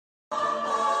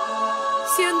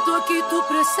Siento aquí tu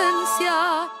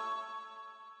presencia.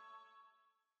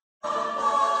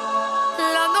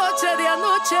 La noche de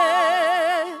anoche.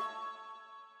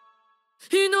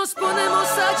 Y nos ponemos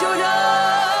a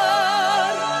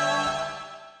llorar.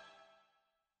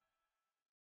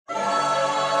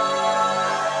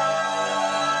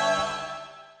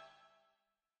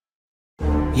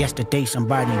 Yesterday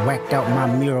somebody whacked out my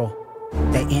mural.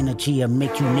 That energy'll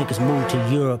make you niggas move to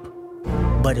Europe.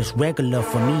 But it's regular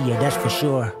for me, yeah, that's for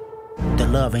sure. The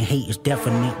love and hate is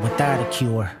definite without a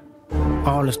cure.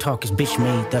 All this talk is bitch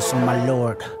made, that's on my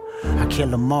lord. I kill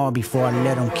them all before I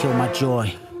let them kill my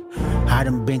joy. I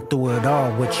done been through it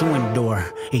all, what you endure.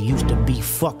 It used to be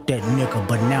fuck that nigga,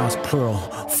 but now it's plural.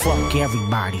 Fuck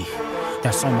everybody,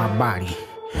 that's on my body.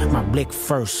 My blick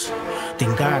first,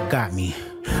 then God got me.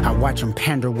 I watch them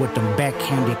pander with them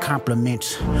backhanded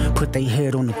compliments. Put their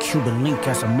head on the Cuban link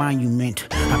as a monument.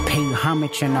 I pay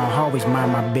homage and I'll always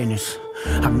mind my business.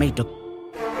 I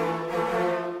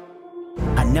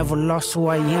never lost who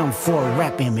I am for a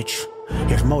rap image.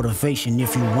 There's motivation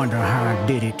if you wonder how I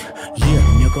did it. Yeah,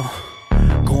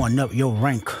 nigga, going up your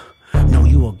rank. Know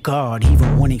you a god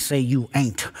even when they say you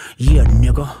ain't. Yeah,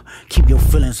 nigga, keep your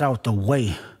feelings out the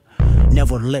way.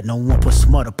 Never let no one put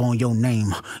smut up on your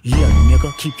name. Yeah,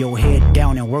 nigga, keep your head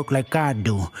down and work like I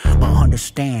do. But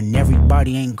understand,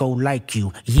 everybody ain't go like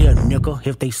you. Yeah, nigga,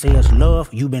 if they say it's love,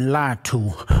 you been lied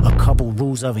to. A couple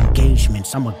rules of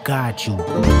engagements, I'ma guide you.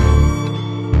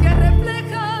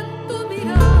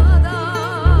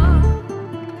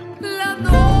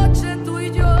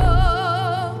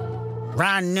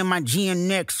 Riding in my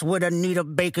GNX with Anita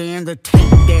Baker in the tape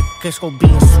deck. It's gonna be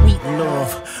a sweet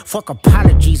love. Fuck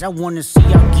apologies, I wanna see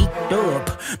y'all geeked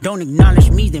up. Don't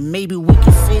acknowledge me, then maybe we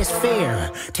can say it's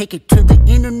fair. Take it to the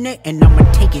internet and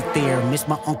I'ma take it there. Miss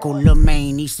my Uncle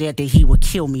Lemaine, he said that he would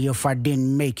kill me if I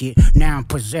didn't make it. Now I'm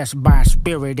possessed by a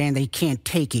spirit and they can't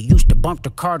take it. Used to bump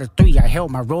the Carter 3, I held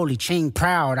my rolly chain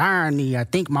proud. Irony, I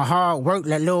think my hard work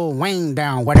let Lil Wayne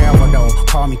down. Whatever though,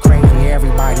 call me crazy,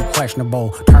 everybody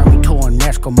questionable. Turn me to an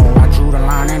Eskimo, I drew the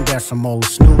line in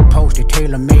decimals. Snoop posted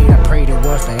tailor-made, I prayed it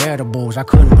was the edibles. I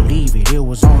couldn't believe it, it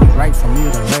was only right for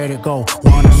me to let it go.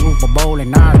 Won a Super Bowl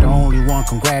and I was the only one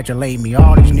congratulate me.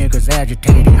 All these niggas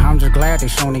agitated, I'm just glad they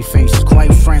shown their faces,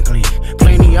 quite frankly.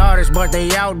 Plenty artists, but they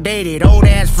outdated. Old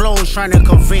ass flows trying to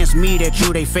convince me that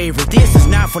you they favorite. This is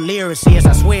not for lyricists,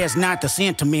 I swear it's not the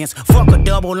sentiments. Fuck a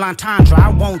double entendre, I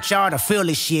want y'all to feel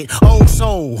this shit. Old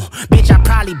soul, bitch, I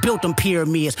probably built them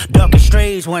pyramids. Ducking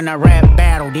strays when I rap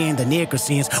battled in the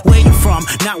Nickersons. Where you from?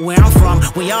 Not where I'm from.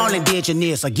 We all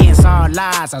indigenous. Against all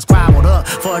lies, I squabbled up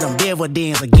for them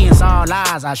dividends. Against all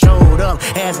lies, I showed up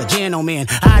as a gentleman.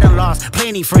 I done lost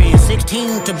plenty friends,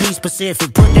 16 to be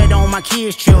specific. Put that on my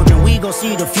kids' children. We gon'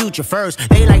 see the future first.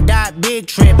 They like that big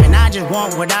trip, and I just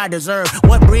want what I deserve.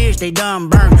 What bridge they done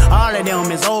burned? All of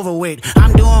them is over with.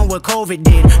 I'm doing what COVID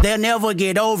did. They'll never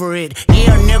get over it.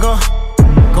 Yeah, nigga,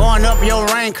 going up your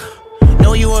rank.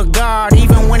 Know you a god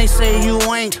even when they say you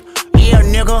ain't. Yeah,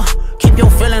 nigga, keep your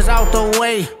feelings out the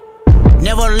way.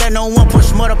 Never let no one put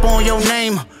smut up on your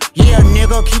name. Yeah,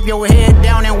 nigga, keep your head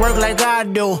down and work like I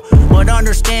do. But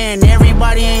understand,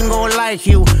 everybody ain't gon' like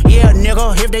you. Yeah,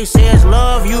 nigga, if they say it's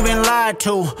love, you been lied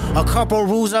to. A couple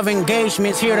rules of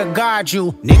engagements here to guide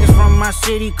you. Niggas from my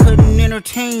city couldn't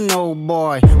entertain no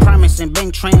boy. Promising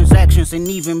bank transactions and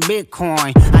even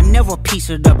Bitcoin. I never piece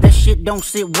it up, that shit don't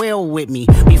sit well with me.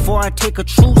 Before I take a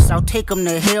truce, I'll take them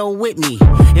to hell with me.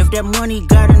 If that money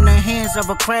got in the hands of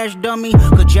a crash dummy,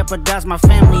 could jeopardize my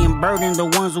family and burden the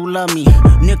ones who love me.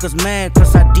 Niggas mad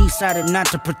cause I decided not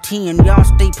to pretend. Y'all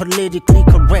stay politically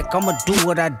correct, I'ma do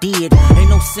what I did. Ain't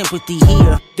no sympathy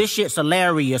here, this shit's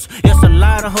hilarious. It's a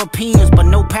lot of opinions but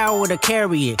no power to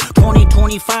carry it.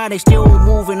 2025 they still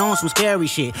moving on some scary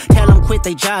shit. Tell them quit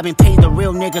they job and pay the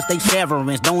real niggas they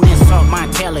severance. Don't insult my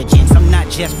intelligence, I'm not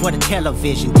just for the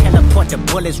television. Teleport the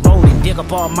bullets rolling, dig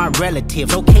up all my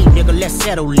relatives. Okay nigga, let's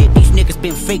settle it. These niggas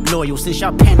been fake loyal. Since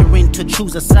y'all pandering to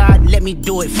choose a side, let me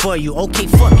do it for you. Okay,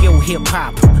 fuck your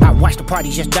hip-hop, I watch the party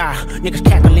just die. Niggas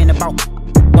cackling about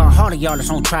while all of y'all is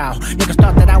on trial. Niggas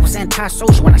thought that I was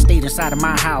antisocial when I stayed inside of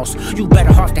my house. You better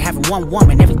off to having one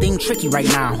woman, everything tricky right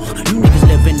now. You niggas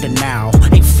live in the now.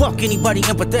 Ain't fuck anybody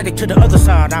empathetic to the other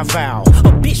side, I vow.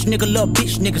 A bitch nigga love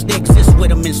bitch niggas, they exist with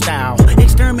them in style.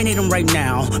 Exterminate them right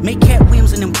now, make Cat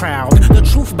Williams and them proud. The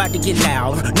truth about to get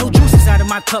loud. No juices out of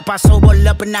my cup, I sober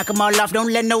up and knock them all off.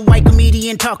 Don't let no white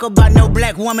comedian talk about no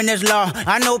black woman as law.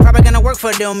 I know probably gonna work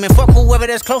for them and fuck whoever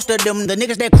that's close to them. The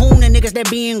niggas that coon and niggas that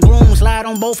being groomed, slide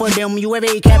on both both of them. You ever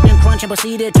ate Captain Crunch and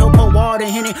proceeded to pour water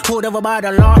in it? Pulled over by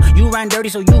the law. You ran dirty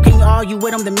so you can't argue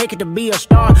with them to make it to be a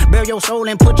star. Bare your soul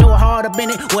and put your heart up in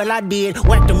it. Well, I did.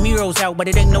 Whack the murals out, but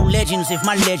it ain't no legends if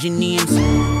my legend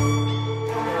ends.